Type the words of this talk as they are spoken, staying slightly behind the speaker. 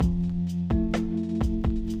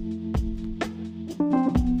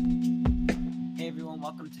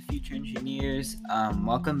listeners.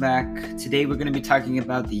 Welcome back. Today we're going to be talking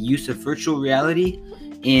about the use of virtual reality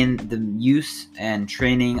in the use and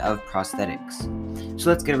training of prosthetics.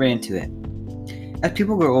 So let's get right into it. As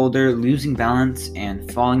people grow older, losing balance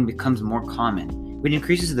and falling becomes more common, which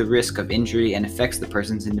increases the risk of injury and affects the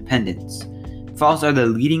person's independence. Falls are the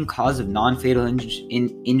leading cause of non-fatal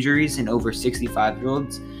injuries in over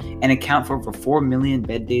 65-year-olds and account for over 4 million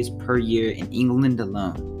bed days per year in England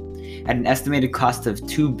alone, at an estimated cost of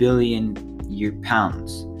 £2 billion.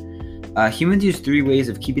 Humans use three ways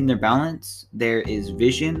of keeping their balance. There is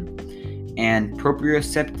vision, and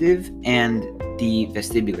proprioceptive, and the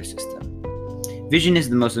vestibular system. Vision is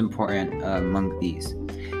the most important among these.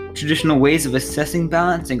 Traditional ways of assessing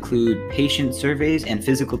balance include patient surveys and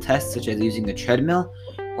physical tests such as using a treadmill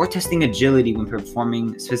or testing agility when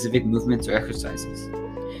performing specific movements or exercises.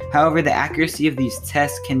 However, the accuracy of these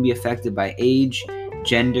tests can be affected by age,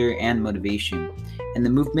 gender, and motivation, and the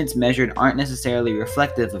movements measured aren't necessarily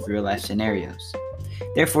reflective of real-life scenarios.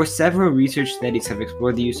 Therefore, several research studies have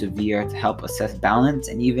explored the use of VR to help assess balance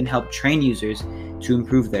and even help train users to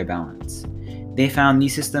improve their balance. They found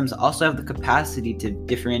these systems also have the capacity to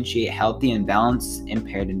differentiate healthy and balanced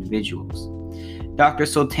impaired individuals. Dr.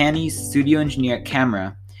 Soltani, studio engineer at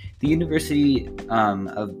Camera, the University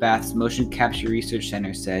of Bath's Motion Capture Research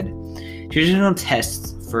Center, said, "Traditional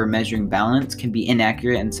tests for measuring balance can be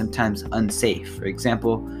inaccurate and sometimes unsafe. For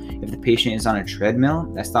example, if the patient is on a treadmill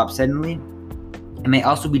that stops suddenly, it may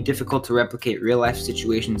also be difficult to replicate real-life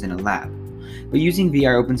situations in a lab. But using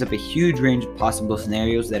VR opens up a huge range of possible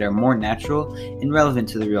scenarios that are more natural and relevant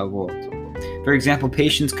to the real world. For example,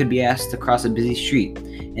 patients could be asked to cross a busy street,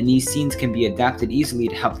 and these scenes can be adapted easily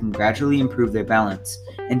to help them gradually improve their balance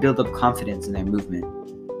and build up confidence in their movement.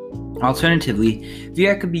 Alternatively,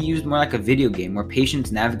 VR could be used more like a video game where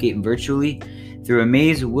patients navigate virtually through a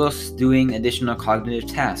maze whilst doing additional cognitive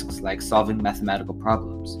tasks like solving mathematical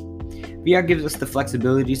problems. VR gives us the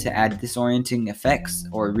flexibility to add disorienting effects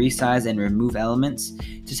or resize and remove elements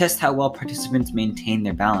to test how well participants maintain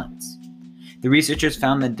their balance. The researchers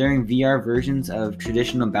found that during VR versions of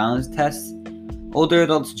traditional balance tests, older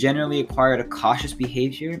adults generally acquired a cautious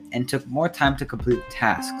behavior and took more time to complete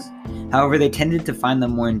tasks. However, they tended to find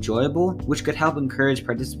them more enjoyable, which could help encourage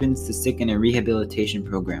participants to stick in a rehabilitation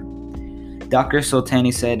program. Dr.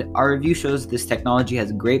 Soltani said, "Our review shows this technology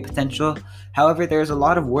has great potential. However, there is a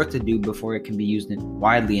lot of work to do before it can be used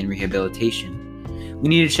widely in rehabilitation. We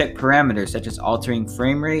need to check parameters such as altering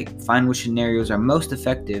frame rate, find which scenarios are most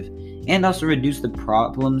effective, and also reduce the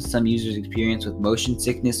problems some users experience with motion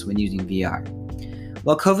sickness when using VR."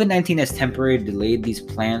 While COVID-19 has temporarily delayed these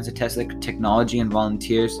plans to test the technology in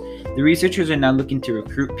volunteers, the researchers are now looking to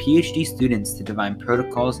recruit PhD students to define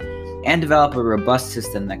protocols and develop a robust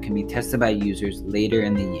system that can be tested by users later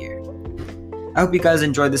in the year. I hope you guys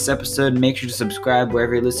enjoyed this episode. Make sure to subscribe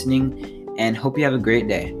wherever you're listening, and hope you have a great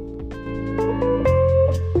day.